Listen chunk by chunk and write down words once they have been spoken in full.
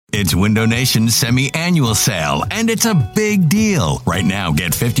It's Window Nation's semi-annual sale, and it's a big deal. Right now,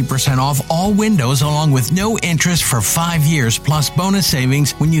 get 50% off all windows along with no interest for 5 years plus bonus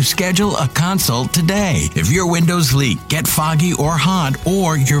savings when you schedule a consult today. If your windows leak, get foggy or hot,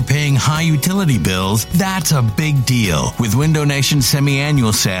 or you're paying high utility bills, that's a big deal. With Window Nation's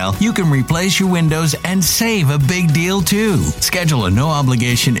semi-annual sale, you can replace your windows and save a big deal too. Schedule a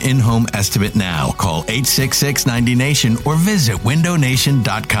no-obligation in-home estimate now. Call 866-90NATION or visit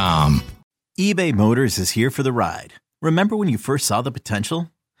windownation.com. eBay Motors is here for the ride. Remember when you first saw the potential?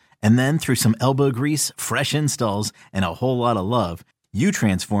 And then through some elbow grease, fresh installs, and a whole lot of love, you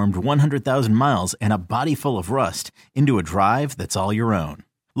transformed 100,000 miles and a body full of rust into a drive that's all your own.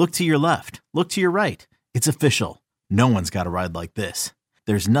 Look to your left. Look to your right. It's official. No one's got a ride like this.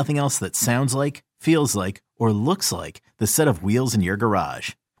 There's nothing else that sounds like, feels like, or looks like the set of wheels in your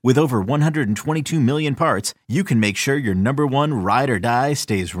garage. With over 122 million parts, you can make sure your number one ride or die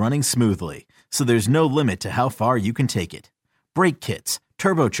stays running smoothly. So there's no limit to how far you can take it. Brake kits,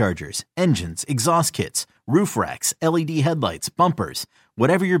 turbochargers, engines, exhaust kits, roof racks, LED headlights, bumpers,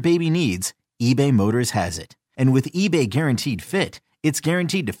 whatever your baby needs, eBay Motors has it. And with eBay Guaranteed Fit, it's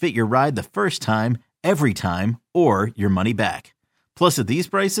guaranteed to fit your ride the first time, every time, or your money back. Plus at these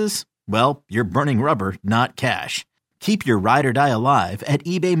prices, well, you're burning rubber, not cash. Keep your ride or die alive at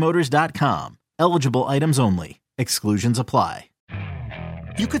ebaymotors.com. Eligible items only. Exclusions apply.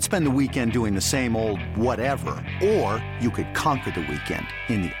 You could spend the weekend doing the same old whatever, or you could conquer the weekend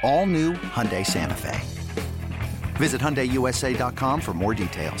in the all-new Hyundai Santa Fe. Visit HyundaiUSA.com for more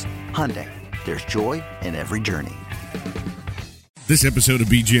details. Hyundai, there's joy in every journey. This episode of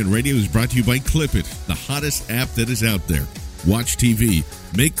BGN Radio is brought to you by Clip It, the hottest app that is out there. Watch TV,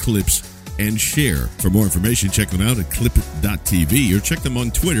 make clips, and share. For more information, check them out at clipit.tv or check them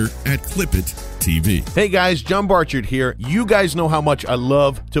on Twitter at clipit.tv. Hey guys, John Barchard here. You guys know how much I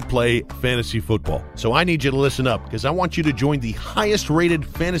love to play fantasy football. So I need you to listen up because I want you to join the highest rated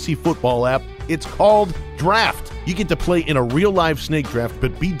fantasy football app. It's called Draft. You get to play in a real live snake draft,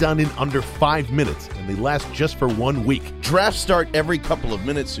 but be done in under 5 minutes, and they last just for 1 week. Drafts start every couple of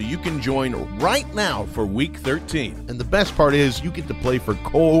minutes, so you can join right now for week 13. And the best part is you get to play for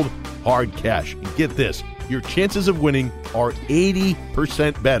cold, hard cash. And get this, your chances of winning are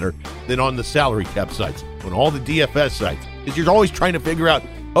 80% better than on the salary cap sites, on all the DFS sites. Because you're always trying to figure out,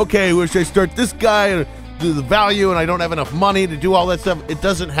 okay, where should I start this guy, or do the value, and I don't have enough money to do all that stuff. It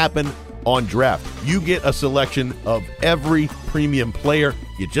doesn't happen on Draft. You get a selection of every premium player.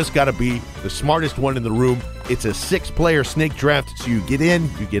 You just got to be the smartest one in the room. It's a 6-player snake draft, so you get in,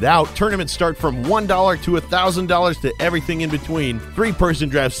 you get out. Tournaments start from $1 to $1,000 to everything in between. 3-person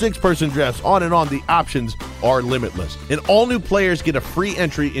drafts, 6-person drafts, on and on. The options are limitless. And all new players get a free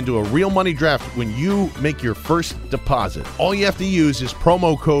entry into a real money draft when you make your first deposit. All you have to use is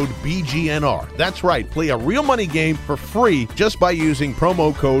promo code BGNR. That's right, play a real money game for free just by using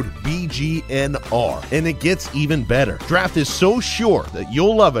promo code BGNR. And it gets even better. Draft is so sure that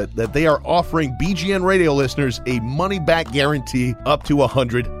you'll love it that they are offering BGN Radio listeners a money-back guarantee up to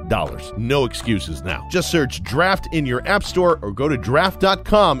 $100. No excuses now. Just search Draft in your app store or go to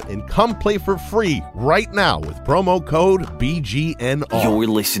draft.com and come play for free right now with promo code BGNR. You're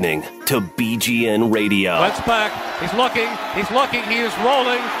listening to BGN Radio. Let's back. He's looking. He is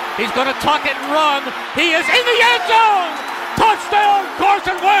rolling. He's going to tuck it and run. He is in the end zone. Touchdown,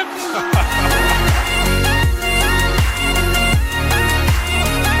 Carson Wentz.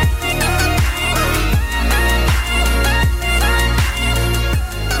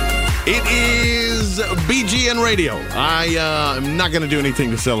 It is BGN Radio. I am not going to do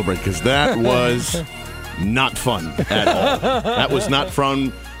anything to celebrate because that was not fun at all. That was not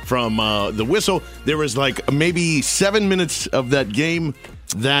fun from the whistle. There was like maybe 7 minutes of that game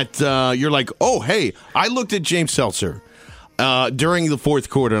that you're like, oh, hey, I looked at James Seltzer during the fourth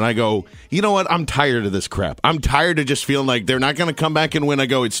quarter, and I go, you know what? I'm tired of this crap. I'm tired of just feeling like they're not going to come back and win. I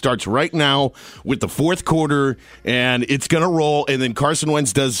go, it starts right now with the fourth quarter, and it's going to roll, and then Carson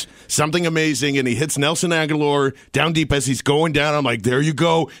Wentz does something amazing, and he hits Nelson Aguilar down deep as he's going down. I'm like, there you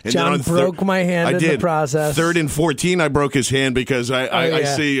go. And John then broke my hand in the process. 3rd and 14, I broke his hand because I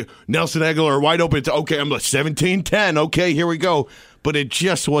see Nelson Aguilar wide open. Okay, I'm like 17-10. Okay, here we go. But it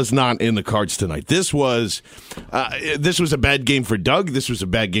just was not in the cards tonight. This was a bad game for Doug. This was a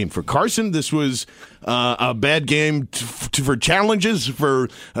bad game for Carson. This was a bad game for challenges, for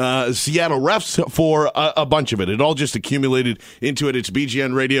Seattle refs, for a bunch of it. It all just accumulated into it. It's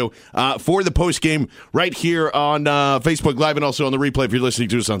BGN Radio for the post game right here on Facebook Live and also on the replay if you're listening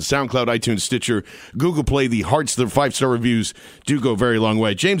to us on SoundCloud, iTunes, Stitcher, Google Play. The hearts, the 5-star reviews do go a very long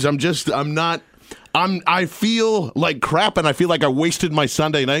way. James, I'm I feel like crap, and I feel like I wasted my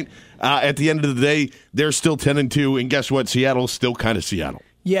Sunday night. At the end of the day, they're still 10-2, and guess what? Seattle's still kind of Seattle.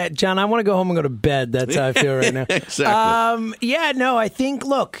 Yeah, John, I want to go home and go to bed. That's how I feel right now. Exactly. I think,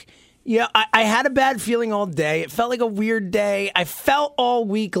 look, I had a bad feeling all day. It felt like a weird day. I felt all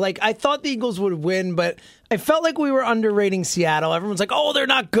week like I thought the Eagles would win, but I felt like we were underrating Seattle. Everyone's like, oh, they're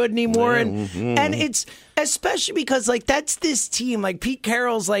not good anymore. And it's especially because, like, that's this team. Like, Pete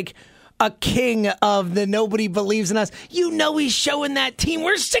Carroll's, like, a king of the nobody believes in us. He's showing that team.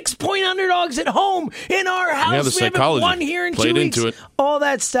 We're 6-point underdogs at home in our house. Yeah, the we haven't won here in 2 weeks. All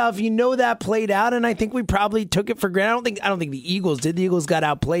that stuff, that played out, and I think we probably took it for granted. I don't think the Eagles did. The Eagles got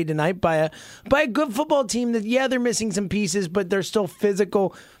outplayed tonight by a good football team that, they're missing some pieces, but they're still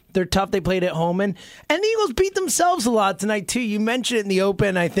physical. They're tough. They played at home, and the Eagles beat themselves a lot tonight too. You mentioned it in the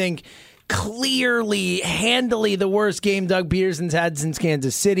open, I think. Clearly, handily the worst game Doug Peterson's had since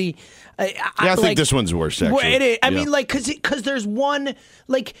Kansas City. I think this one's worse, actually. It is. I mean, because there's one,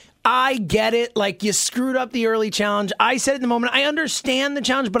 I get it. Like, you screwed up the early challenge. I said in the moment, I understand the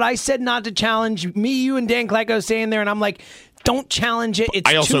challenge, but I said not to challenge. Me, you, and Dan Klecko staying there, and I'm like, don't challenge it.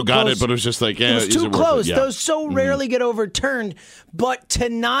 I also got it, but it was just like, it was too close. Those so rarely get overturned. But to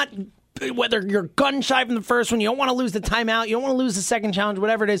not, whether you're gun shy from the first one, you don't want to lose the timeout, you don't want to lose the second challenge,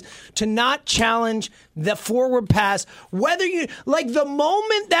 whatever it is, to not challenge the forward pass, whether you, the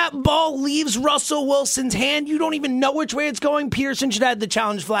moment that ball leaves Russell Wilson's hand, you don't even know which way it's going. Peterson should have the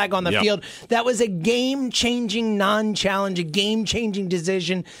challenge flag on the field. That was a game-changing non-challenge, a game-changing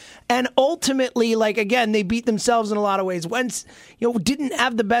decision. And ultimately, again, they beat themselves in a lot of ways. Wentz, didn't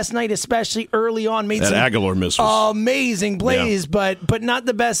have the best night, especially early on. Made some Aguilar miss was amazing plays, but not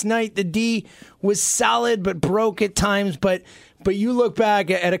the best night. The D was solid, but broke at times. But you look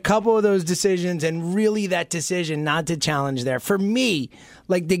back at a couple of those decisions, and really that decision not to challenge there. For me,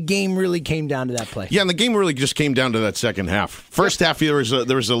 the game really came down to that play. Yeah, and the game really just came down to that second half. First half, there was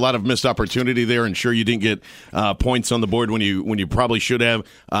a lot of missed opportunity there, and sure, you didn't get points on the board when you probably should have.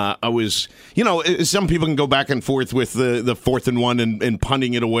 I was, some people can go back and forth with the 4th and 1 and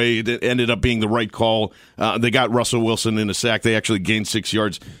punting it away. It ended up being the right call. They got Russell Wilson in a sack. They actually gained 6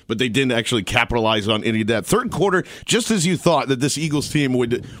 yards, but they didn't actually capitalize on any of that. Third quarter, just as you thought that this Eagles team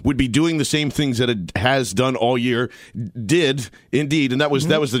would be doing the same things that it has done all year, did indeed, and that was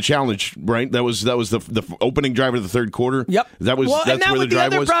the challenge, right? That was the opening drive of the third quarter. Yep. That's where the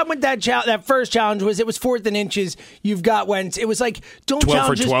drive was. The other problem with that first challenge was it was 4th and inches. You've got Wentz. It was like, don't 12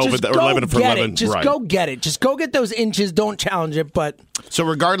 challenge for 12 just or 11 for 11. Just right. go get it. Just go get those inches. Don't challenge it. But so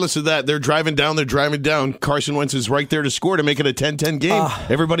regardless of that, they're driving down. Carson Wentz is right there to score to make it a 10-10 game.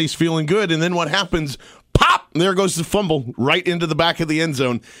 Everybody's feeling good, and then what happens? Pop! There goes the fumble right into the back of the end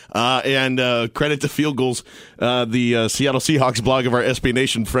zone. And credit to Field Goals, the Seattle Seahawks blog of our SB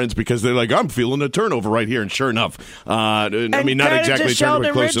Nation friends, because they're like, I'm feeling a turnover right here. And sure enough, not exactly a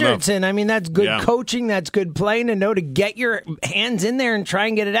turnover, close enough. I mean, that's good coaching. That's good playing to know to get your hands in there and try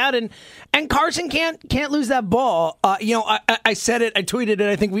and get it out. And Carson can't lose that ball. I said it. I tweeted it.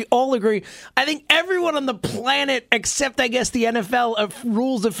 I think we all agree. I think everyone on the planet, except I guess the NFL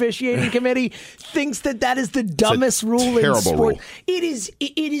rules officiating committee, thinks that is the dumbest rule in sport. Rule. It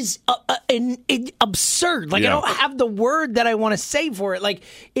is absurd. I don't have the word that I want to say for it.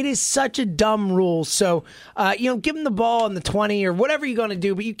 It is such a dumb rule. So, give them the ball on the 20 or whatever you're going to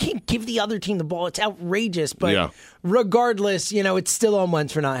do, but you can't give the other team the ball. It's outrageous. But regardless, it's still on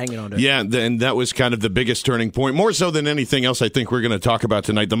Wentz for not hanging on to it. Yeah, and that was kind of the biggest turning point, more so than anything else I think we're going to talk about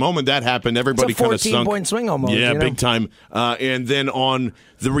tonight. The moment that happened, everybody kind of sunk. It's a 14-point swing almost. Yeah, big time. And then on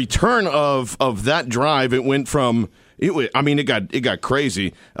the return of that drive, it went from it got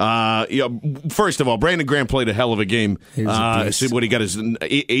crazy. First of all, Brandon Graham played a hell of a game. He got his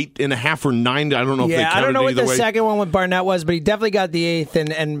 8.5 or 9. I don't know if they counted. I don't know what the way. Second one with Barnett was, but he definitely got the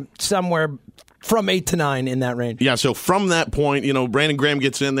 8th and somewhere from 8 to 9 in that range. Yeah, so from that point, Brandon Graham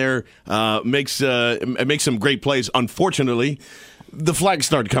gets in there, makes some great plays. Unfortunately, the flags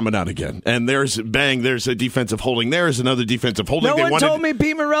started coming out again, and there's a defensive holding. There's another defensive holding. No one told me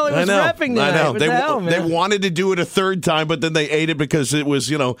Pete Morelli was reffing tonight. I know. They wanted to do it a third time, but then they ate it because it was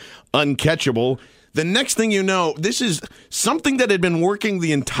uncatchable. The next thing you know, this is something that had been working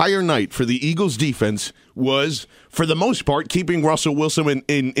the entire night for the Eagles defense was, for the most part, keeping Russell Wilson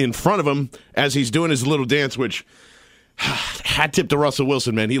in front of him as he's doing his little dance, which hat tip to Russell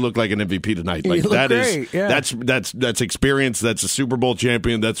Wilson, man. He looked like an MVP tonight. That's experience. That's a Super Bowl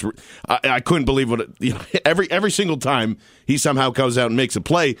champion. I couldn't believe what every single time he somehow comes out and makes a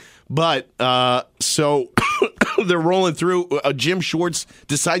play. But so they're rolling through. Jim Schwartz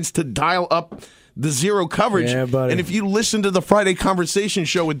decides to dial up the zero coverage. Yeah, buddy. And if you listen to the Friday Conversation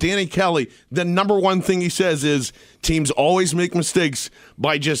show with Danny Kelly, the number one thing he says is teams always make mistakes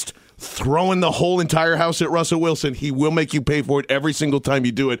by just throwing the whole entire house at Russell Wilson. He will make you pay for it every single time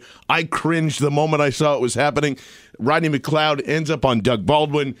you do it. I cringed the moment I saw it was happening. Rodney McLeod ends up on Doug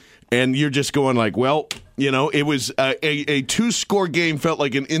Baldwin, and you're just going like, well, it was a two-score game felt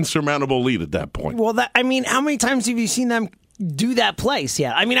like an insurmountable lead at that point. Well, how many times have you seen them do that play?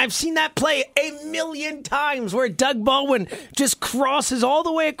 Yeah, I've seen that play 1,000,000 times where Doug Baldwin just crosses all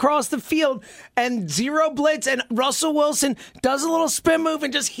the way across the field and zero blitz, and Russell Wilson does a little spin move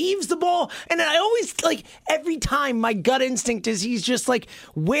and just heaves the ball. And I always, every time my gut instinct is he's just like,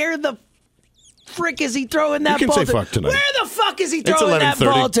 where the frick is he throwing that you can ball say to? Fuck tonight. Where the fuck is he throwing that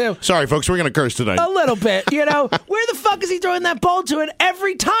ball to? Sorry, folks, we're going to curse tonight. A little bit, Where the fuck is he throwing that ball to? And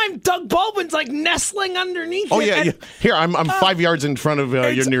every time, Doug Baldwin's nestling underneath it. Oh, yeah. Here, I'm 5 yards in front of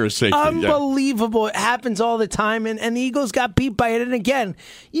your nearest safety. Unbelievable. It happens all the time, and the Eagles got beat by it. And again,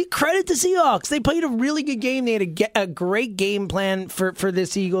 you credit the Seahawks. They played a really good game. They had a great game plan for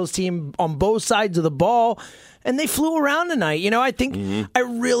this Eagles team on both sides of the ball. And they flew around tonight. I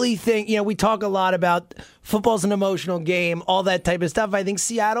really think, we talk a lot about football's an emotional game, all that type of stuff. I think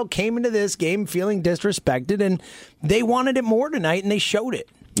Seattle came into this game feeling disrespected, and they wanted it more tonight, and they showed it.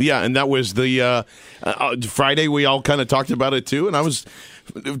 Yeah, and that was the Friday. We all kind of talked about it, too, and I was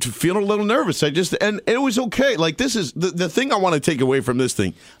feeling a little nervous. And it was okay. This is the thing I want to take away from this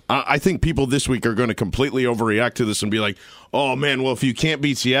thing. I think people this week are going to completely overreact to this and be like, oh, man, well, if you can't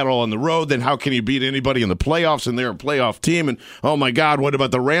beat Seattle on the road, then how can you beat anybody in the playoffs? And they're a playoff team. And, oh, my God, what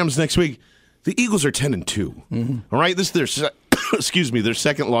about the Rams next week? The Eagles are 10-2. Mm-hmm. All right? This is their their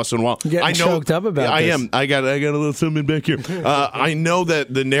second loss in a while. Getting choked up about I this. am. I got a little something back here. I know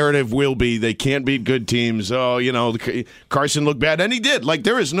that the narrative will be they can't beat good teams. Oh, Carson looked bad. And he did.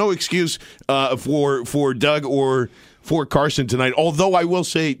 There is no excuse for Doug or for Carson tonight. Although I will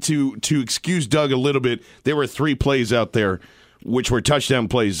say to excuse Doug a little bit, there were 3 plays out there which were touchdown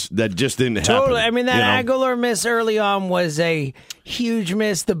plays that just didn't happen. Totally. That Aguilar miss early on was a huge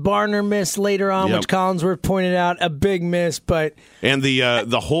miss. The Barner miss later on, which Collinsworth pointed out, a big miss. And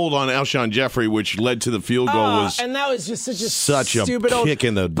the hold on Alshon Jeffrey, which led to the field goal, and that was just such a stupid kick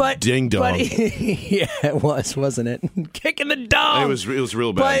in the ding dong. Yeah, it was, wasn't it? Kick in the dong. It was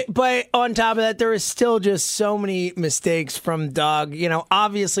real bad. But on top of that, there was still just so many mistakes from Doug.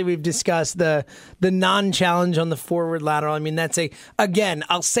 Obviously we've discussed the non-challenge on the forward lateral. That's again,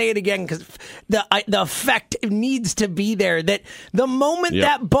 I'll say it again because the effect needs to be there. That the moment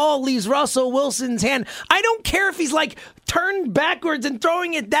that ball leaves Russell Wilson's hand, I don't care if he's turned backwards and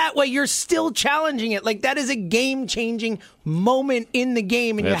throwing it that way, you're still challenging it. That is a game-changing moment in the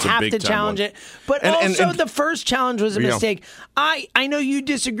game, and you have to challenge it. But also, the first challenge was a mistake. I know you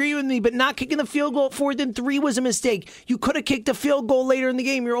disagree with me, but not kicking the field goal at 4th and 3 was a mistake. You could have kicked a field goal later in the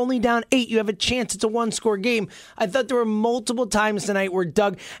game. You're only down 8. You have a chance. It's a one-score game. I thought there were multiple times tonight where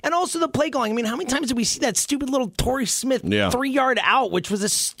Doug, and also the play calling. How many times did we see that stupid little Torrey Smith 3-yard out, which was a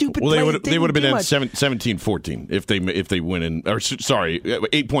stupid play? They would have been at 17-14 if they win in. Or sorry,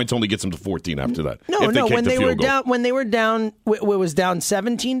 8 points only gets them to 14 after that. No, when they were down, it was down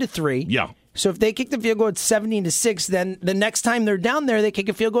 17-3. Yeah. So if they kick the field goal at 17-6, then the next time they're down there, they kick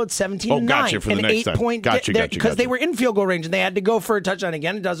a field goal at 17-9. Oh, gotcha. For the next time. 8-point Gotcha. Because they were in field goal range and they had to go for a touchdown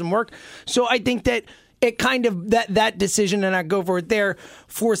again. It doesn't work. So I think that it kind of that decision to not go for it there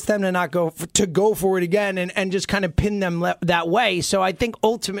forced them to not go for it again and just kind of pin them that way. So I think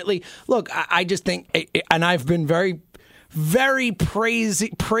ultimately, look, I just think, and I've been very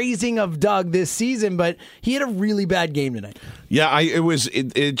praising of Doug this season, but he had a really bad game tonight. Yeah,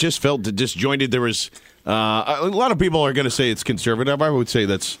 it just felt disjointed. There was a lot of people are going to say it's conservative. I would say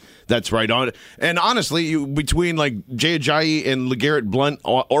that's right on. And honestly, between Jay Ajayi and LeGarrette Blount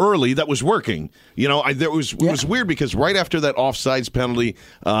early, that was working. It was weird because right after that offsides penalty,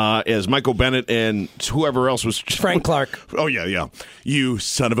 as Michael Bennett and whoever else was Frank Clark. Oh yeah, you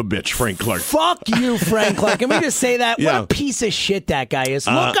son of a bitch, Frank Clark. Fuck you, Frank Clark. Can we just say that? Yeah. What a piece of shit that guy is.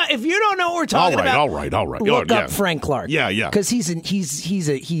 Look up, if you don't know what we're talking about. All right. Look up Frank Clark. Yeah. Because he's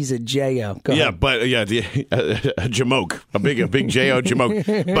a J-O. Go ahead. But a Jamoke, a big J-O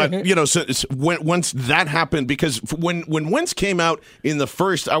Jamoke. But so once that happened, because when Wentz came out in the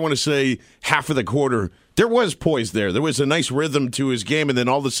first, I want to say half of the quarter, there was poise there. There was a nice rhythm to his game, and then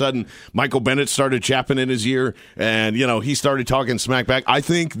all of a sudden, Michael Bennett started chapping in his ear, and he started talking smack back. I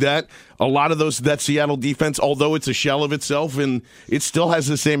think that a lot of that Seattle defense, although it's a shell of itself and it still has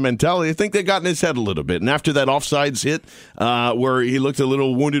the same mentality, I think they got in his head a little bit. And after that offsides hit, where he looked a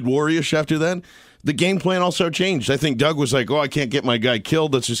little wounded warrior-ish after that, the game plan also changed. I think Doug was like, I can't get my guy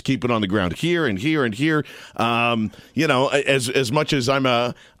killed. Let's just keep it on the ground here and here and here. As much as I'm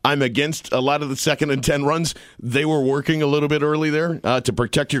against a lot of the 2nd and 10 runs, they were working a little bit early there to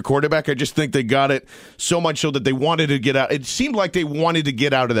protect your quarterback. I just think they got it so much so that they wanted to get out. It seemed like they wanted to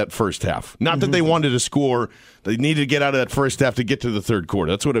get out of that first half. Not that they wanted to score. They needed to get out of that first half to get to the third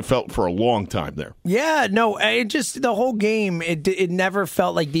quarter. That's what it felt for a long time there. Yeah, no, it just the whole game, it never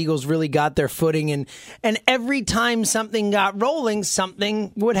felt like the Eagles really got their footing. And every time something got rolling,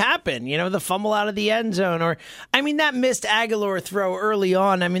 something would happen. The fumble out of the end zone. That missed Aguilar throw early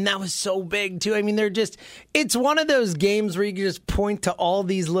on. That was so big, too. It's one of those games where you can just point to all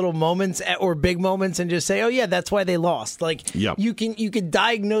these little moments or big moments and just say, oh, yeah, that's why they lost. You can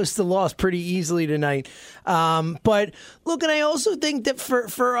diagnose the loss pretty easily tonight. But look, and I also think that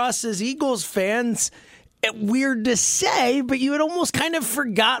for us as Eagles fans, weird to say, but you had almost kind of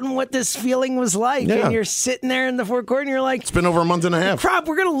forgotten what this feeling was like. Yeah. And you're sitting there in the fourth quarter and you're like, it's been over a month and a half. Crap,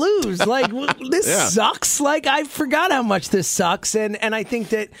 we're going to lose. This sucks. I forgot how much this sucks. And I think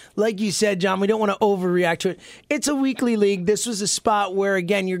that, like you said, John, we don't want to overreact to it. It's a weekly league. This was a spot where,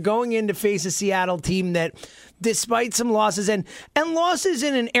 again, you're going in to face a Seattle team that, despite some losses and losses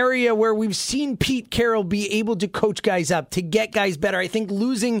in an area where we've seen Pete Carroll be able to coach guys up, to get guys better. I think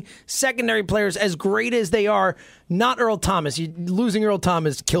losing secondary players as great as they are, not Earl Thomas. Losing Earl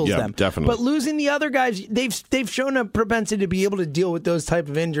Thomas kills them. Definitely. But losing the other guys, they've shown a propensity to be able to deal with those type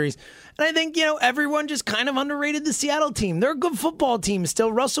of injuries. And I think, everyone just kind of underrated the Seattle team. They're a good football team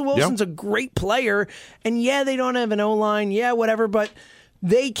still. Russell Wilson's a great player. And they don't have an O-line. Yeah, whatever. But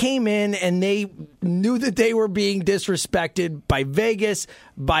they came in and they knew that they were being disrespected by Vegas,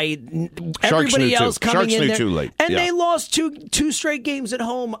 by everybody else coming in there. Too late. And they lost two straight games at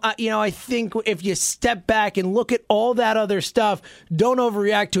home. I think if you step back and look at all that other stuff, don't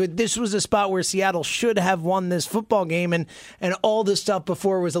overreact to it. This was a spot where Seattle should have won this football game, and all this stuff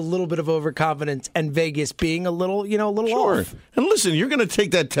before was a little bit of overconfidence and Vegas being a little off. And listen, you're going to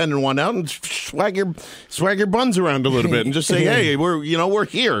take that 10-1 out and swag your buns around a little bit and just say, hey, we're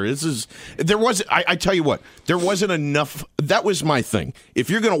here. I tell you what, there wasn't enough. That was my thing. If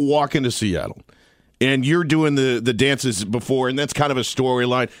you're going to walk into Seattle and you're doing the dances before, and that's kind of a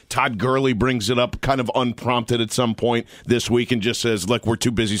storyline. Todd Gurley brings it up kind of unprompted at some point this week and just says, look, we're too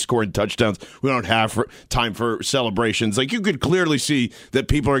busy scoring touchdowns. We don't have time for celebrations. You could clearly see that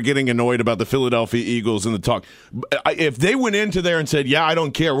people are getting annoyed about the Philadelphia Eagles and the talk. If they went into there and said, yeah, I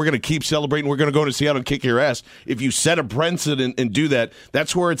don't care, we're going to keep celebrating, we're going to go to Seattle and kick your ass. If you set a precedent and do that,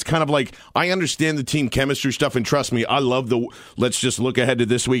 that's where it's kind of like, I understand the team chemistry stuff, and trust me, I love the let's just look ahead to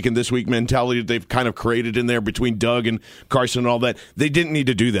this week and this week mentality that they've kind of created in there between Doug and Carson and all that. They didn't need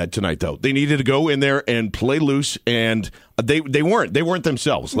to do that tonight, though. They needed to go in there and play loose, and they weren't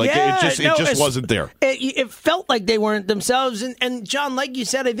themselves. It just wasn't there. It felt like they weren't themselves. And John, like you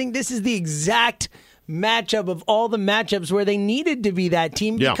said, I think this is the exact matchup of all the matchups where they needed to be that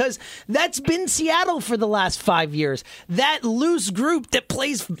team, because that's been Seattle for the last 5 years. That loose group that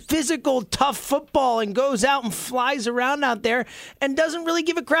plays physical, tough football and goes out and flies around out there and doesn't really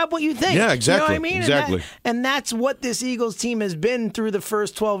give a crap what you think. Yeah, exactly. You know what I mean? Exactly. And that's what this Eagles team has been through the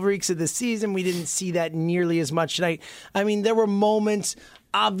first 12 weeks of the season. We didn't see that nearly as much tonight. There were moments.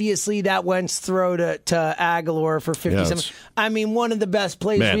 Obviously, that Wentz throw to Aguilar for 57. Yes. One of the best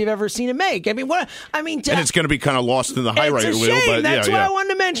plays we've ever seen him make. And it's going to be kind of lost in the highlight reel. But that's why I wanted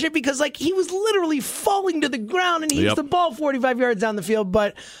to mention it, because he was literally falling to the ground and he hits the ball 45 yards down the field.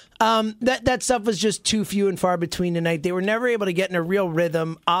 But that stuff was just too few and far between tonight. They were never able to get in a real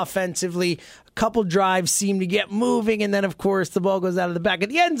rhythm offensively. A couple drives seem to get moving, and then, of course, the ball goes out of the back of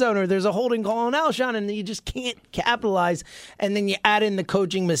the end zone, or there's a holding call on Alshon, and you just can't capitalize. And then you add in the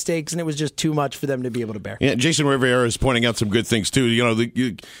coaching mistakes, and it was just too much for them to be able to bear. Yeah, Jason Rivera is pointing out some good things, too.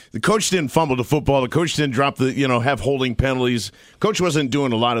 The coach didn't fumble the football. The coach didn't drop have holding penalties. Coach wasn't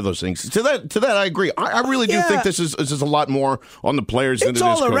doing a lot of those things. To that, I agree. I really do think this is a lot more on the players than it is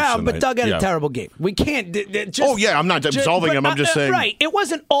all around. tonight. But Doug had a terrible game. We can't. I'm not absolving him. I'm just saying. Right. It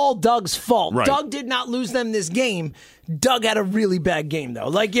wasn't all Doug's fault. Right. Doug did not lose them this game. Doug had a really bad game,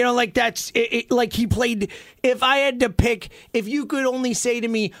 though. That's like he played. If I had to pick, if you could only say to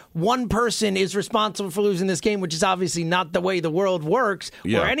me one person is responsible for losing this game, which is obviously not the way the world works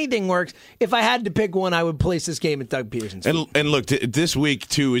or anything works, if I had to pick one, I would place this game at Doug Peterson's feet. And look, this week,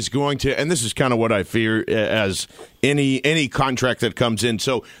 too, is going to, and this is kind of what I fear as any contract that comes in.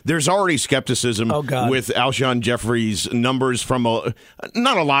 So there's already skepticism with Alshon Jeffrey's numbers from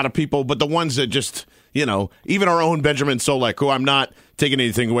not a lot of people, but the ones that just, even our own Benjamin Solak, who I'm not taking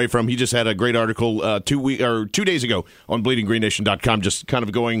anything away from him. He just had a great article 2 days ago on BleedingGreenNation.com, just kind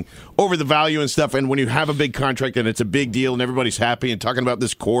of going over the value and stuff. And when you have a big contract and it's a big deal and everybody's happy and talking about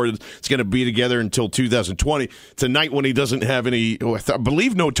this core that's going to be together until 2020, tonight when he doesn't have any, I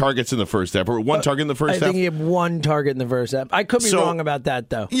believe no targets in the first half, or one target in the first half. I think he had one target in the first half. I could be wrong about that,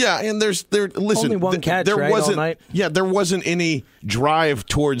 though. Yeah, and listen, only one catch, there right, wasn't, all night? Yeah, there wasn't any drive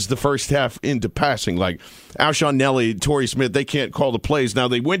towards the first half into passing. Like Alshon Nelly, Torrey Smith, they can't call the plays. Now,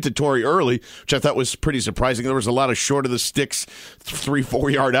 they went to Torrey early, which I thought was pretty surprising. There was a lot of short of the sticks,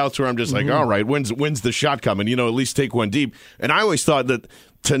 3-4 yard outs where I'm just like, all right, when's the shot coming? At least take one deep. And I always thought that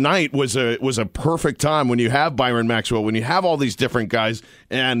tonight was a perfect time when you have Byron Maxwell, when you have all these different guys,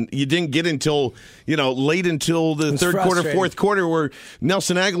 and you didn't get until late until the third quarter, fourth quarter, where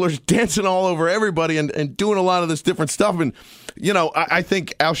Nelson Aguilar's dancing all over everybody and doing a lot of this different stuff. And I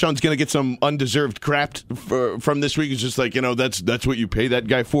think Alshon's going to get some undeserved crap from this week. It's just like that's what you pay that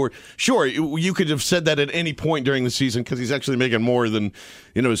guy for. Sure, you could have said that at any point during the season because he's actually making more than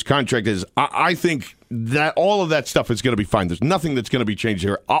his contract is. I think that all of that stuff is going to be fine. There's nothing that's going to be changed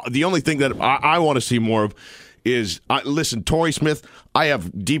here. The only thing that I want to see more of is, listen, Torrey Smith, I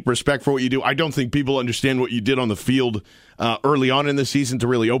have deep respect for what you do. I don't think people understand what you did on the field early on in the season to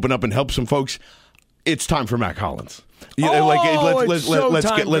really open up and help some folks. It's time for Mac Hollins.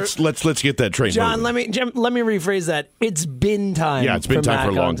 Let's get that train John, moving. let me rephrase that. It's been time. Yeah, it's been time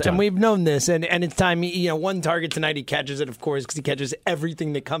for a long time. And we've known this, and it's time. One target tonight, he catches it, of course, because he catches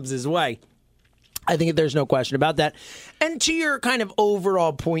everything that comes his way. I think there's no question about that. And to your kind of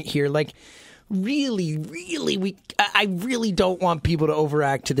overall point here, I really don't want people to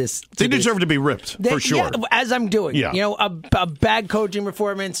overact to this. They deserve to be ripped, for sure. Yeah, as I'm doing. Yeah. A bad coaching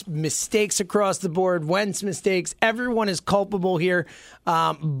performance, mistakes across the board, Wentz mistakes. Everyone is culpable here.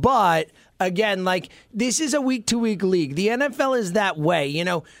 But, again, this is a week-to-week league. The NFL is that way.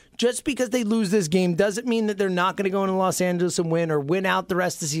 Just because they lose this game doesn't mean that they're not going to go into Los Angeles and win or win out the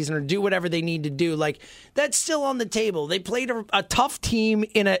rest of the season or do whatever they need to do. That's still on the table. They played a tough team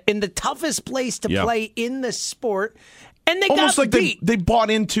in the toughest place to play in the sport, and they almost got like beat. They bought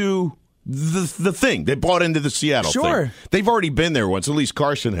into the thing. They bought into the Seattle thing. They've already been there once. At least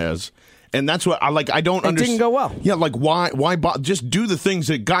Carson has. And that's what I don't understand. It didn't go well. Yeah, why just do the things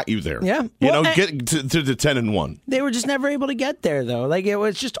that got you there. Yeah. Get to the 10-1. They were just never able to get there, though. It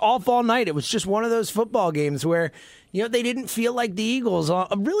was just off all night. It was just one of those football games where, they didn't feel like the Eagles,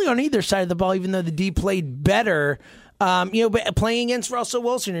 really on either side of the ball, even though the D played better. But playing against Russell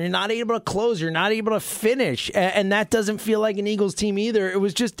Wilson, you're not able to close, you're not able to finish, and that doesn't feel like an Eagles team either. It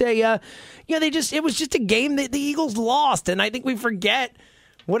was just it was just a game that the Eagles lost, and I think we forget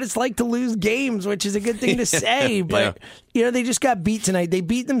what it's like to lose games, which is a good thing to say. But, they just got beat tonight. They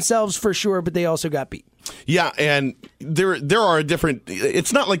beat themselves for sure, but they also got beat. Yeah, and there are different.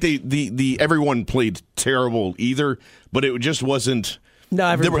 It's not like the everyone played terrible either, but it just wasn't. No,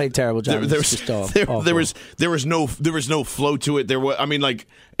 everyone played terrible, John. There was no flow to it.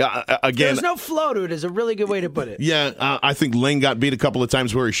 Again, there's no flow to it is a really good way to put it. Yeah, I think Lane got beat a couple of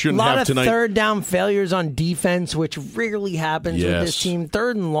times where he shouldn't have tonight. A lot of third down failures on defense, which rarely happens with this team.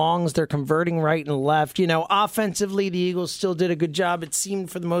 Third and longs, they're converting right and left. Offensively, the Eagles still did a good job. It seemed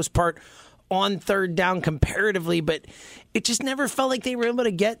for the most part on third down comparatively, but it just never felt like they were able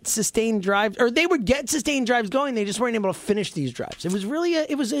to get sustained drives, or they would get sustained drives going. They just weren't able to finish these drives. It was really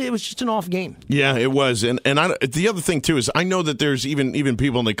it was just an off game. Yeah, it was. And the other thing too is I know that there's even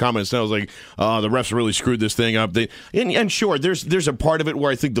people in the comments now like, the refs really screwed this thing up. And sure, there's a part of it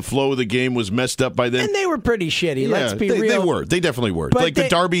where I think the flow of the game was messed up by them. And they were pretty shitty. Yeah, let's be real. They definitely were. But the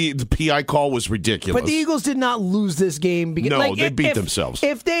Darby, the PI call was ridiculous. But the Eagles did not lose this game because they beat themselves.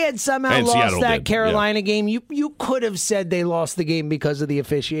 If they had somehow and lost Seattle that Carolina game, you could have said they lost the game because of the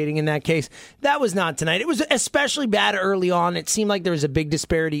officiating in that case. That was not tonight. It was especially bad early on. It seemed like there was a big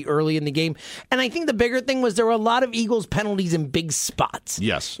disparity early in the game. And I think the bigger thing was there were a lot of Eagles penalties in big spots.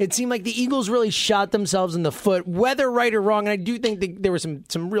 Yes. It seemed like the Eagles really shot themselves in the foot, whether right or wrong. And I do think there were some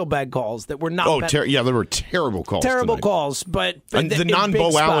real bad calls that were not there were terrible calls. Terrible tonight. calls. But the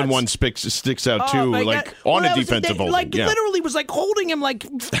non-Bo Allen one sticks out too, on a defensive holding. Literally was holding him,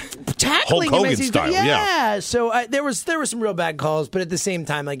 tackling Hulk him Hogan style. Yeah. So there were some real bad calls. But at the same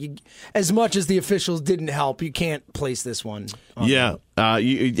time, as much as the officials didn't help, you can't place this one.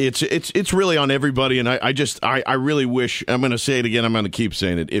 It's really on everybody, and I really wish. I'm going to say it again. I'm going to keep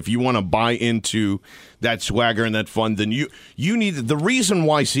saying it. If you want to buy into that swagger and that fun, then you need the reason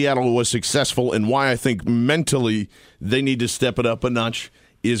why Seattle was successful and why I think mentally they need to step it up a notch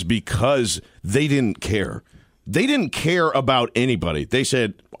is because they didn't care. They didn't care about anybody. They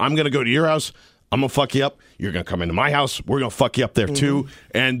said, "I'm going to go to your house. I'm going to fuck you up. You're going to come into my house. We're going to fuck you up there, too.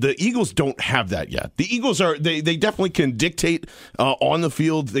 And the Eagles don't have that yet. The Eagles they definitely can dictate on the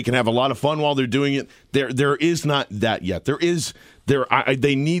field. They can have a lot of fun while they're doing it. There is not that yet.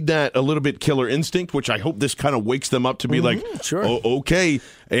 They need that a little bit killer instinct, which I hope this kind of wakes them up to be like, sure. Oh, okay.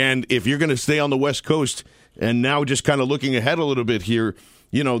 And if you're going to stay on the West Coast and now just kind of looking ahead a little bit here,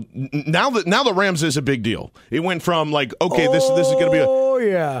 now the Rams is a big deal. It went from like, okay, this is going to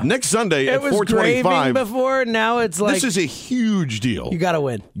be next Sunday at 4:25. It was gravy before. Now it's like this is a huge deal. You got to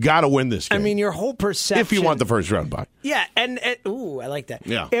win. Got to win this game. I mean, your whole perception. If you want the first round bye. Yeah, and I like that.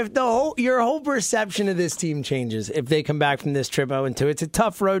 Yeah. If your whole perception of this team changes if they come back from this trip 0-2, it's a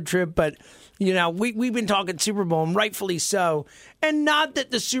tough road trip, but. We've been talking Super Bowl, and rightfully so. And not that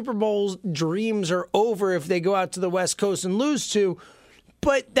the Super Bowl's dreams are over if they go out to the West Coast and lose to,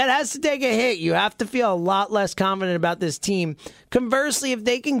 but that has to take a hit. You have to feel a lot less confident about this team. Conversely, if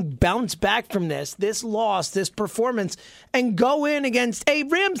they can bounce back from this loss, this performance, and go in against a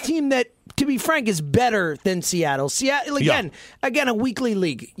Rams team that, to be frank, is better than Seattle. Seattle again, a weekly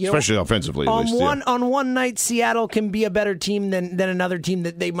league, especially offensively. On one night, Seattle can be a better team than another team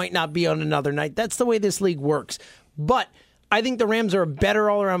that they might not be on another night. That's the way this league works. But I think the Rams are a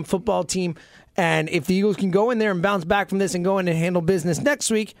better all-around football team, and if the Eagles can go in there and bounce back from this and go in and handle business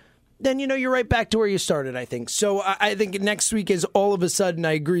next week, then you're right back to where you started, I think. So I think next week is all of a sudden,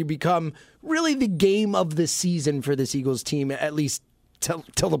 I agree, become really the game of the season for this Eagles team, at least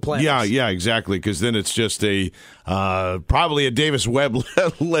till the playoffs. Yeah, exactly. Because then it's just probably a Davis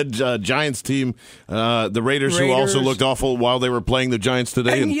Webb-led Giants team. The Raiders, who also looked awful while they were playing the Giants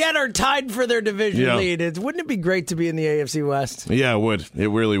today. And yet are tied for their division lead. Wouldn't it be great to be in the AFC West? Yeah, it would. It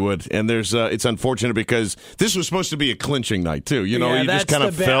really would. And it's unfortunate because this was supposed to be a clinching night, too. You just kind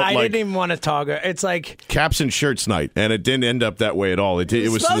of felt like... I didn't even want to talk. It's like... Caps and shirts night, and it didn't end up that way at all. It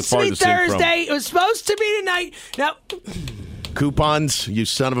was supposed the to be Thursday. It was supposed to be tonight. Now... Coupons, you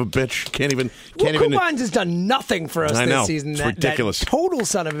son of a bitch. Can't even. Coupons has done nothing for us this season. It's ridiculous. That total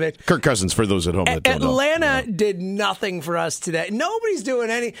son of a bitch. Kirk Cousins, for those at home that don't know. Atlanta did nothing for us today. Nobody's doing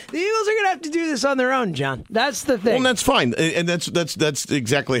any. The Eagles are going to have to do this on their own, John. That's the thing. Well, that's fine. And that's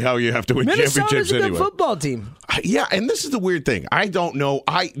exactly how you have to win championships anyway. Minnesota's a good football team. Yeah, and this is the weird thing. I don't know.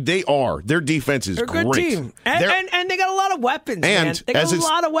 Their defense is They're a good great. Team. And they got a lot of weapons, man. They got a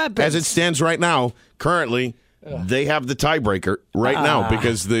lot of weapons. As it stands right now, currently... They have the tiebreaker right now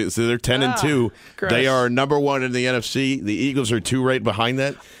because they're 10-2. Gross. They are number one in the NFC. The Eagles are 2 right behind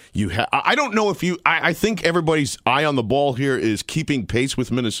that. I don't know if I think everybody's eye on the ball here is keeping pace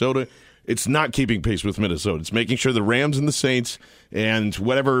with Minnesota. It's not keeping pace with Minnesota. It's making sure the Rams and the Saints and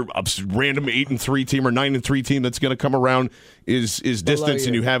whatever random 8-3 team or 9-3 team that's going to come around is distance,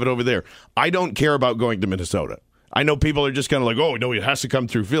 and you have it over there. I don't care about going to Minnesota. I know people are just kind of like, oh no, it has to come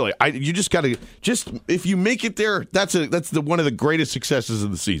through Philly. You just got to if you make it there, that's one of the greatest successes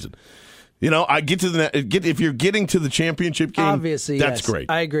of the season. If you're getting to the championship game, obviously, that's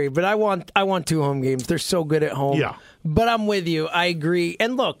great. I agree, but I want 2 home games. They're so good at home. Yeah. But I'm with you. I agree.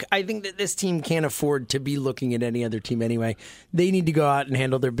 And look, I think that this team can't afford to be looking at any other team anyway. They need to go out and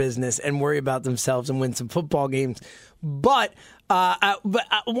handle their business and worry about themselves and win some football games. But I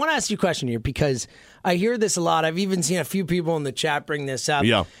want to ask you a question here because I hear this a lot. I've even seen a few people in the chat bring this up.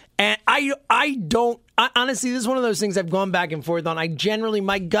 Yeah. And honestly, this is one of those things I've gone back and forth on.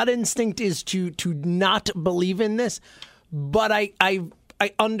 My gut instinct is to not believe in this, but I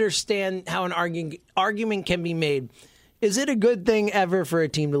understand how an argument can be made. Is it a good thing ever for a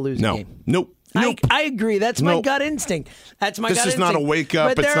team to lose a game? Nope. I agree. That's my gut instinct. That's my gut instinct. This is not a wake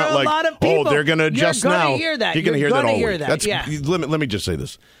up. But it's not like, a lot of people, they're going to adjust now. You're going to hear that. You're going to hear that all week. Yeah. Let me just say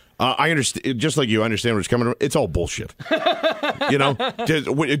this. I understand, just like you understand what's coming. It's all bullshit. Did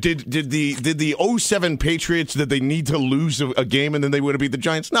the 07 Patriots, did they need to lose a game and then they would have beat the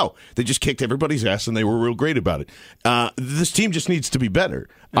Giants? No, they just kicked everybody's ass and they were real great about it. This team just needs to be better.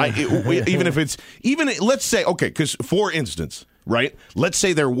 Let's say, okay, because for instance, right? Let's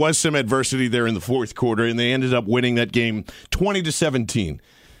say there was some adversity there in the fourth quarter and they ended up winning that game 20-17.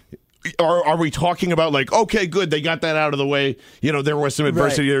 Are we talking about like, okay, good, they got that out of the way. There was some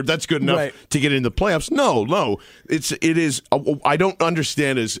adversity there. That's good enough to get into the playoffs. No. It is. I don't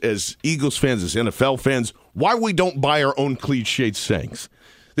understand as Eagles fans, as NFL fans, why we don't buy our own cliched sayings.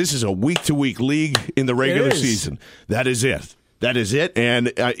 This is a week-to-week league in the regular season. That is it.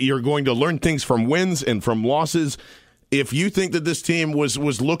 And you're going to learn things from wins and from losses. If you think that this team was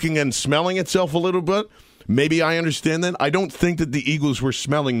looking and smelling itself a little bit, maybe I understand that. I don't think that the Eagles were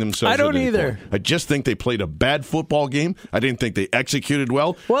smelling themselves. I don't either. I just think they played a bad football game. I didn't think they executed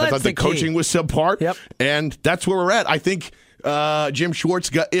well. I thought the coaching was subpar. Yep. And that's where we're at. I think Jim Schwartz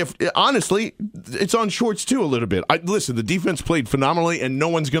got, honestly, it's on Schwartz too a little bit. Listen, the defense played phenomenally, and no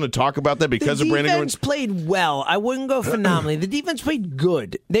one's going to talk about that because of Brandon Graham. The defense played well. I wouldn't go phenomenally. The defense played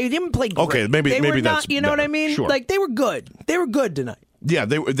good. They didn't play great. Okay, maybe that's not, you know better. what I mean? Sure. Like, they were good. They were good tonight. Yeah,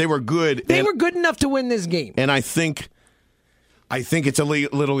 they were good. They were good enough to win this game. And I think it's a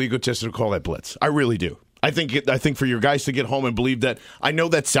little egotistical to call that blitz. I really do. I think for your guys to get home and believe that. I know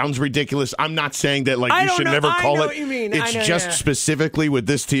that sounds ridiculous. I'm not saying that you should never call it. I know what you mean. It's just specifically with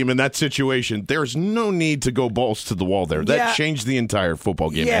this team in that situation. There's no need to go balls to the wall there. That changed the entire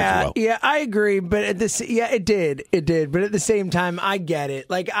football game as well. Yeah, I agree. But it did. But at the same time, I get it.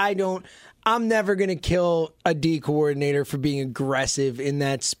 I'm never going to kill a D coordinator for being aggressive in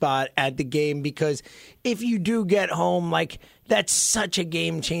that spot at the game, because if you do get home, that's such a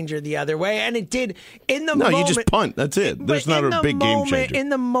game changer the other way. And it did in the moment. No, you just punt. That's it. There's not a big game changer. In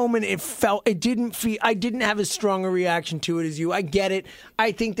the moment, I didn't have as strong a reaction to it as you. I get it.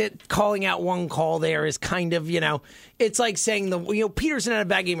 I think that calling out one call there is kind of, it's like saying Peterson had a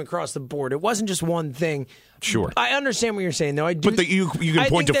bad game across the board. It wasn't just one thing. Sure. I understand what you're saying, though. But you can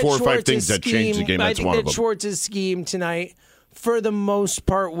point to 4 or 5 things that changed the game. That's one of them. I think that Schwartz's scheme tonight, for the most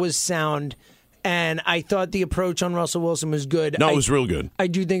part, was sound. And I thought the approach on Russell Wilson was good. No, it was real good. I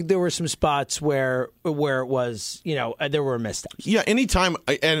do think there were some spots where it was, there were missteps. Yeah, anytime,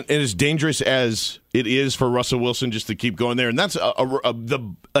 and as dangerous as it is for Russell Wilson just to keep going there, and that's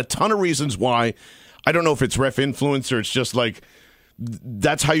a ton of reasons why. I don't know if it's ref influence or it's just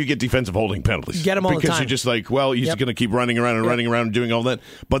that's how you get defensive holding penalties. Get them all the time. Because you're just he's going to keep running around and running around and doing all that.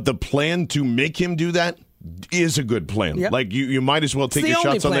 But the plan to make him do that is a good plan. Yep. You might as well take your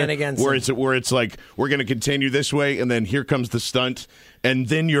shots on there where him. where it's we're going to continue this way, and then here comes the stunt, and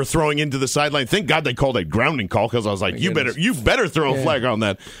then you're throwing into the sideline. Thank God they called a grounding call, because I was like, you better throw a flag on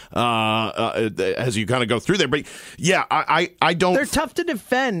that as you kind of go through there. But yeah, I don't. They're tough to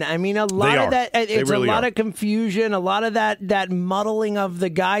defend. I mean, a lot of that. It's really a lot of confusion. A lot of that muddling of the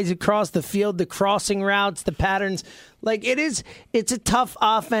guys across the field, the crossing routes, the patterns. It's a tough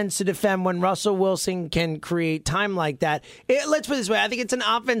offense to defend when Russell Wilson can create time like that. Let's put it this way. I think it's an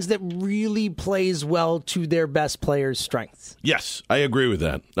offense that really plays well to their best players' strengths. Yes, I agree with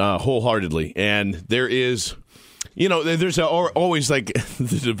that wholeheartedly. And there is, there's always the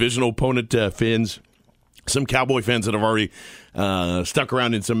divisional opponent Finns. Some Cowboy fans that have already stuck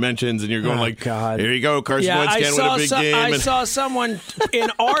around in some mentions, and you're going God. Here you go, Carson Wentz can win a big game. I saw someone in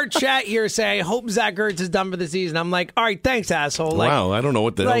our chat here say, hope Zach Ertz is done for the season. I'm like, all right, thanks, asshole. Wow, I don't know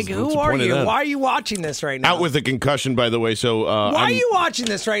what the hell's who what's are the point you? of that? Why are you watching this right now? Out with a concussion, by the way. So why are you watching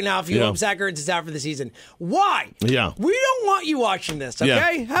this right now if you hope Zach Ertz is out for the season? Why? Yeah. We don't want you watching this,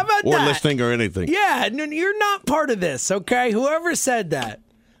 okay? Yeah. How about or that? Or listening or anything. Yeah, you're not part of this, okay? Whoever said that.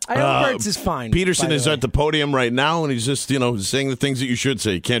 I hope Ertz is fine. Peterson is at the podium right now, and he's just, saying the things that you should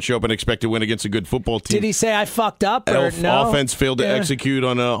say. You can't show up and expect to win against a good football team. Did he say I fucked up? Or no? Offense failed to execute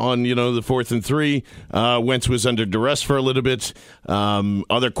on the 4th and 3. Wentz was under duress for a little bit.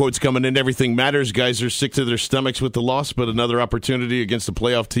 Other quotes coming in: everything matters. Guys are sick to their stomachs with the loss, but another opportunity against the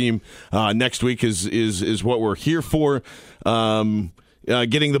playoff team next week is what we're here for.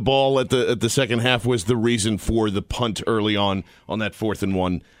 Getting the ball at the second half was the reason for the punt early on that 4th and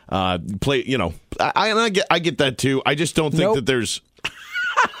 1 play. I get that too. I just don't think that there's.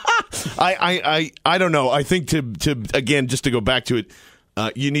 I don't know. I think to again, just to go back to it,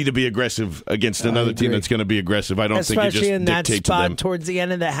 you need to be aggressive against another team that's going to be aggressive. I don't think you just especially in that dictate spot to them. Towards the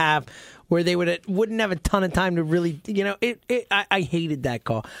end of the half, where they wouldn't have a ton of time to really, I hated that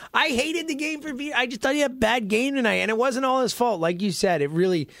call. I hated the game for Pete. I just thought he had a bad game tonight, and it wasn't all his fault. Like you said,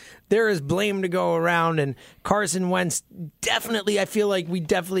 there is blame to go around, and Carson Wentz definitely, I feel like we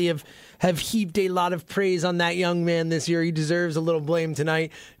definitely have heaped a lot of praise on that young man this year. He deserves a little blame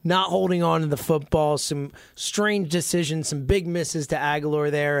tonight. Not holding on to the football, some strange decisions, some big misses to Aguilar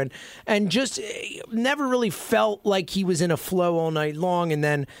there, and just never really felt like he was in a flow all night long, and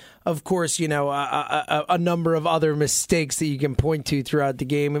then of course, a number of other mistakes that you can point to throughout the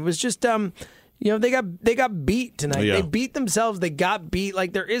game. It was just, they got beat tonight. Yeah. They beat themselves. They got beat.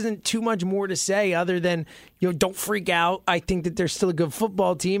 There isn't too much more to say other than, don't freak out. I think that they're still a good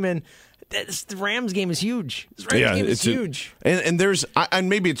football team, and the Rams game is huge. This Rams game is huge. And there's, and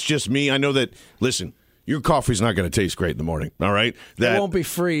maybe it's just me. I know that. Listen. Your coffee's not going to taste great in the morning, all right? It won't be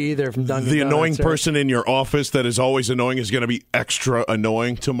free either from Dunkin' Donuts. The annoying person in your office that is always annoying is going to be extra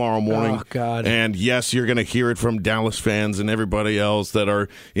annoying tomorrow morning. Oh, God. And, yes, you're going to hear it from Dallas fans and everybody else that are,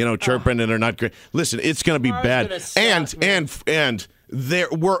 chirping and are not great. Listen, it's going to be bad. And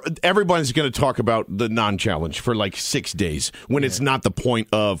everyone's going to talk about the non-challenge for like 6 days when it's not the point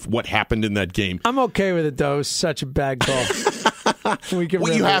of what happened in that game. I'm okay with it, though. It's such a bad call.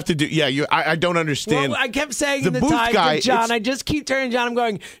 You have to do. Yeah, I don't understand. Well, I kept saying in the time to John. I just keep turning to John. I'm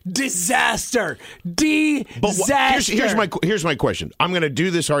going, disaster. Here's my question. I'm going to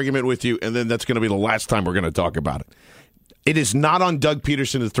do this argument with you, and then that's going to be the last time we're going to talk about it. It is not on Doug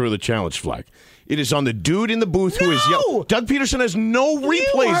Peterson to throw the challenge flag. It is on the dude in the booth who is yelling. Doug Peterson has no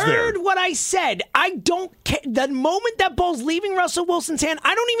replays there. You heard what I said. I don't care. The moment that ball's leaving Russell Wilson's hand,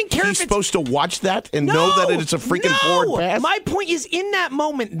 I don't even care He's supposed to watch that and know that it's a freaking forward pass? My point is, in that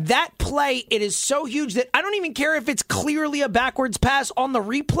moment, that play, it is so huge that I don't even care if it's clearly a backwards pass on the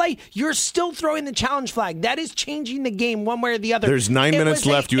replay. You're still throwing the challenge flag. That is changing the game one way or the other. There's 9 minutes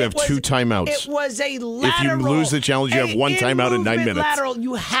left. You have 2 timeouts. It was a lateral. If you lose the challenge, you have 1 timeout in 9 minutes. Lateral,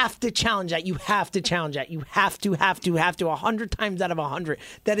 you have to challenge that. You have to challenge that. You have to 100 times out of 100.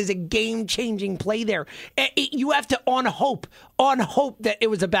 That is a game-changing play there. You have to on hope that it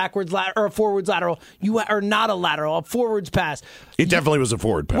was a backwards lateral or a forwards lateral. You are not a lateral, a forwards pass. It definitely was a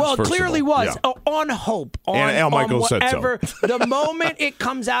forward pass. Well, it clearly was. Yeah. On hope. And Al Michaels said so. The moment it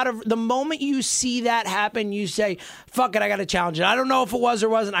comes out of, the moment you see that happen, you say, fuck it, I got to challenge it. I don't know if it was or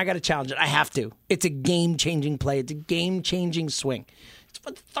wasn't. I got to challenge it. I have to. It's a game-changing play. It's a game-changing swing. It's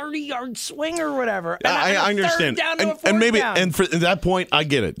a 30-yard swing or whatever. And I understand. And for that point, I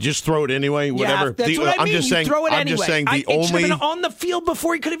get it. Just throw it anyway, whatever. Yeah, that's what I mean. I'm just saying, throw it anyway. Just saying it should have been on the field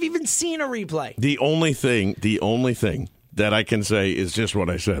before he could have even seen a replay. The only thing that I can say is just what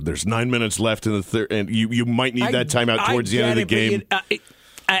I said. There's 9 minutes left in the third, and you might need that timeout towards the end of the game.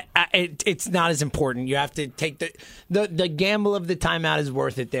 It's not as important. You have to take the gamble of the timeout is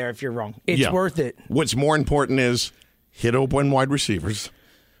worth it there if you're wrong. It's worth it. What's more important is hit open wide receivers.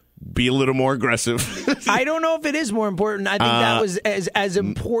 Be a little more aggressive. I don't know if it is more important. I think that was as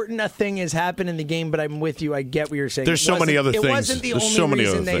important a thing as happened in the game, but I'm with you. I get what you're saying. There's so many other things. It wasn't the only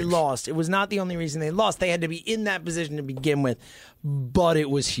reason they lost. It was not the only reason they lost. They had to be in that position to begin with, but it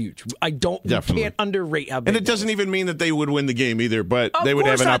was huge. You can't underrate how big. And it doesn't even mean that they would win the game either, but they would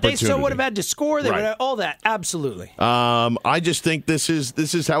have an opportunity. They still would have had to score. They would have all that. Absolutely. I just think this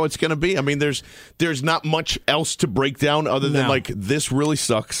is how it's going to be. I mean, there's not much else to break down other than like this really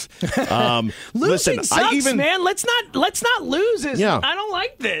sucks. Losing sucks, man. Let's not lose. I don't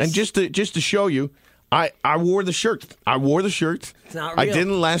like this. And just to show you, I wore the shirt. It's not real. I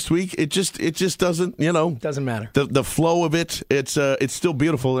didn't last week. It just doesn't, Doesn't matter. The flow of it, it's still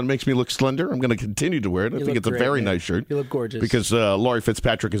beautiful and it makes me look slender. I'm going to continue to wear it. I think it's a very nice shirt. You look gorgeous. Because Laurie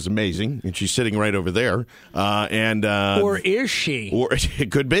Fitzpatrick is amazing and she's sitting right over there. Or is she? Or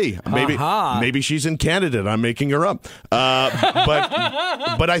it could be. Maybe she's in Canada and I'm making her up.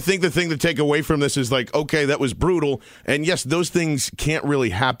 But I think the thing to take away from this is like, okay, that was brutal. And yes, those things can't really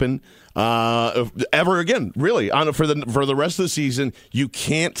happen ever again, really. For the rest of the season, you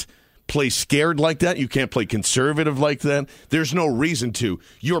can't play scared like that. You can't play conservative like that. There's no reason to.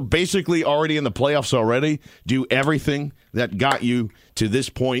 You're basically already in the playoffs already. Do everything that got you to this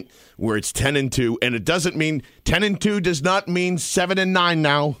point where it's 10-2, and it doesn't mean 10-2 does not mean 7-9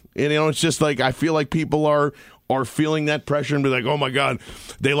 now. And, it's just like I feel like people are feeling that pressure and be like, oh my God,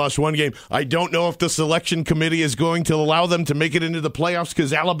 they lost one game. I don't know if the selection committee is going to allow them to make it into the playoffs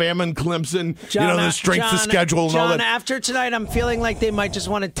because Alabama and Clemson, the strength of schedule and all that. After tonight, I'm feeling like they might just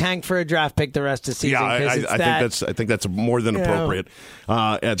want to tank for a draft pick the rest of the season. Yeah, I think that's more than appropriate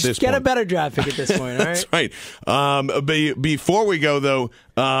at this point. Get a better draft pick at this point, all right? That's right. Before we go, though,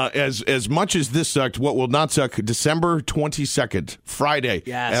 as much as this sucked, what will not suck, December 22nd, Friday,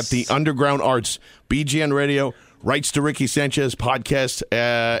 at the Underground Arts, BGN Radio, Rights to Ricky Sanchez podcast,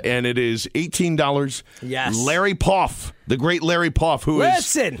 and it is $18. Yes. Larry Poff, the great Larry Poff, who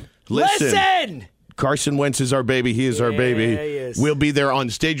Listen! Carson Wentz is our baby. He is our baby. He is. We'll be there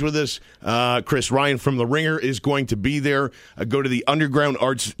on stage with us. Chris Ryan from The Ringer is going to be there. Go to the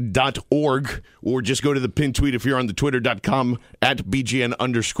undergroundarts.org or just go to the pin tweet if you're on the twitter.com at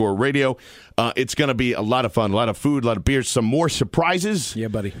BGN_radio. It's going to be a lot of fun, a lot of food, a lot of beers, some more surprises. Yeah,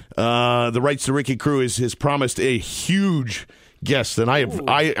 buddy. The Rights to Ricky crew has promised a huge guest, and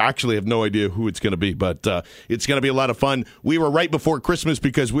I actually have no idea who it's going to be, but it's going to be a lot of fun. We were right before Christmas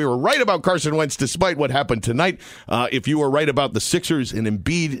because we were right about Carson Wentz despite what happened tonight. If you were right about the Sixers and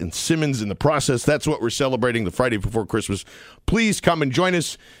Embiid and Simmons in the process, that's what we're celebrating the Friday before Christmas. Please come and join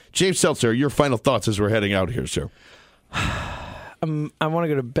us. James Seltzer, your final thoughts as we're heading out here, sir. I want to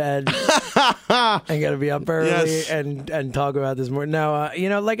go to bed. I got to be up early and talk about this more. No,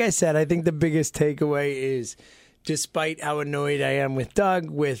 like I said, I think the biggest takeaway is, despite how annoyed I am with Doug,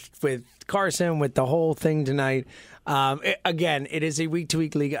 with Carson, with the whole thing tonight, Again, it is a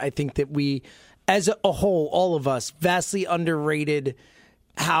week-to-week league. I think that we, as a whole, all of us, vastly underrated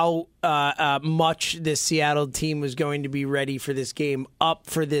how much this Seattle team was going to be ready for this game, up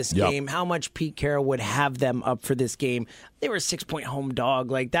for this game, how much Pete Carroll would have them up for this game. They were a 6-point home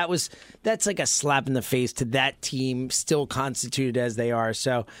dog. Like that's like a slap in the face to that team, still constituted as they are.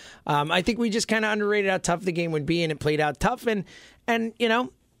 So I think we just kind of underrated how tough the game would be, and it played out tough. And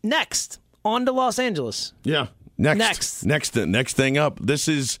next on to Los Angeles. Yeah, next thing up. This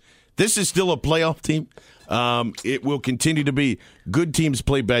is still a playoff team. It will continue to be. Good teams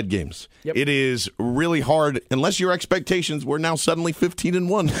play bad games. Yep. It is really hard, unless your expectations were now suddenly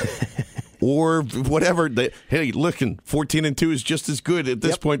 15-1 or whatever. Hey, looking, 14-2 is just as good at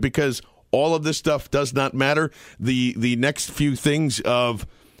this point, because all of this stuff does not matter. The next few things of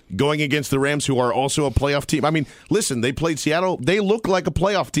going against the Rams, who are also a playoff team. I mean, listen, they played Seattle. They look like a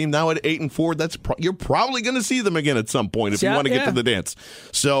playoff team now at 8-4. You're probably going to see them again at some point if you want to get to the dance.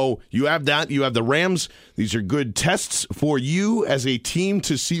 So you have that. You have the Rams. These are good tests for you as a team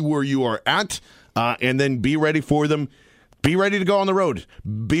to see where you are at, and then be ready for them. Be ready to go on the road.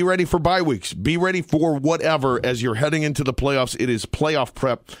 Be ready for bye weeks. Be ready for whatever as you're heading into the playoffs. It is playoff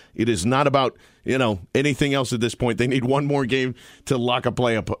prep. It is not about anything else at this point. They need one more game to lock a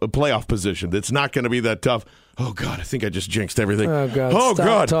playoff position. It's not going to be that tough. Oh, God, I think I just jinxed everything. Oh, God,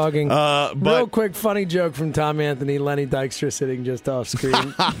 stop talking. Real quick funny joke from Tom Anthony, Lenny Dykstra sitting just off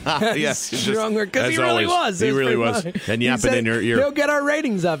screen. Yes, stronger, because he really was. He really was. And yapping in your ear. He'll get our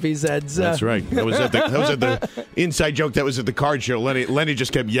ratings up, he said. So. That's right. That was at the inside joke. That was at the card show. Lenny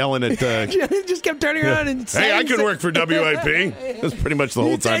just kept yelling at... just kept turning around and saying... Hey, I could work for WIP. That's pretty much the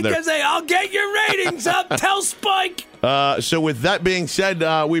whole time there. Say, I'll get your ratings up. Tell Spike. So with that being said,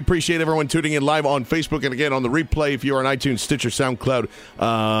 we appreciate everyone tuning in live on Facebook, and again on the replay if you're on iTunes, Stitcher,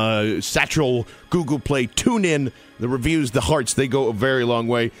 SoundCloud, Satchel, Google Play, tune in. The reviews, the hearts, they go a very long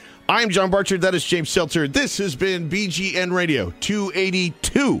way. I'm John Barchard. That is James Seltzer. This has been BGN Radio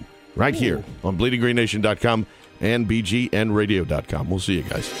 282 right here on BleedingGreenNation.com and BGNRadio.com. We'll see you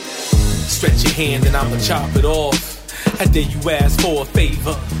guys. Stretch your hand and I'ma chop it off. How dare you ask for a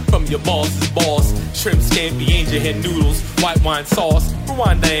favor from your boss's boss? Shrimp, scampi, angel hair noodles, white wine sauce,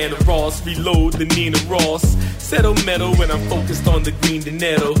 rewind Diana Ross, reload the Nina Ross. Settle metal when I'm focused on the green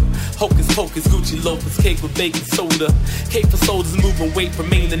dinero. Hocus pocus, Gucci loafers, cake with baking soda. Cake for soldiers moving weight from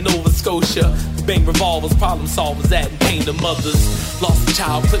Maine to Nova Scotia. Bang revolvers, problem solvers, adding pain to mothers. Lost a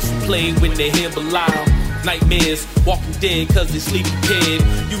child, clips replay when they hear Belial. Nightmares, walking dead cause they sleep prepared.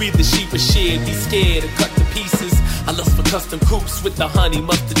 You either sheep or shed, be scared and cut to pieces. I lust for custom coupes with the honey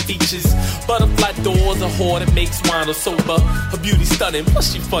mustard features. Butterfly doors, a whore that makes wine or sober. Her beauty stunning,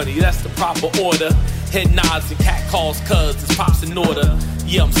 plus she funny, that's the proper order. Head nods and cat calls cuz it's pops in order.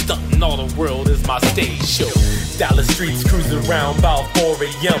 Yeah, I'm stunting, all the world is my stage show. Dallas streets cruising around about 4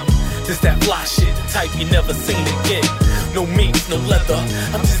 a.m. This that fly shit, the type you never seen again. No minks, no leather,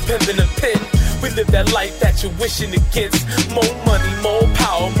 I'm just pimping a pen. We live that life that you're wishing against. More money, more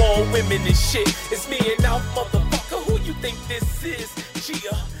power, more women and shit. It's me and now, motherfucker, who you think this is?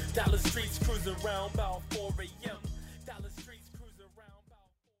 Gia, Dallas streets cruising around about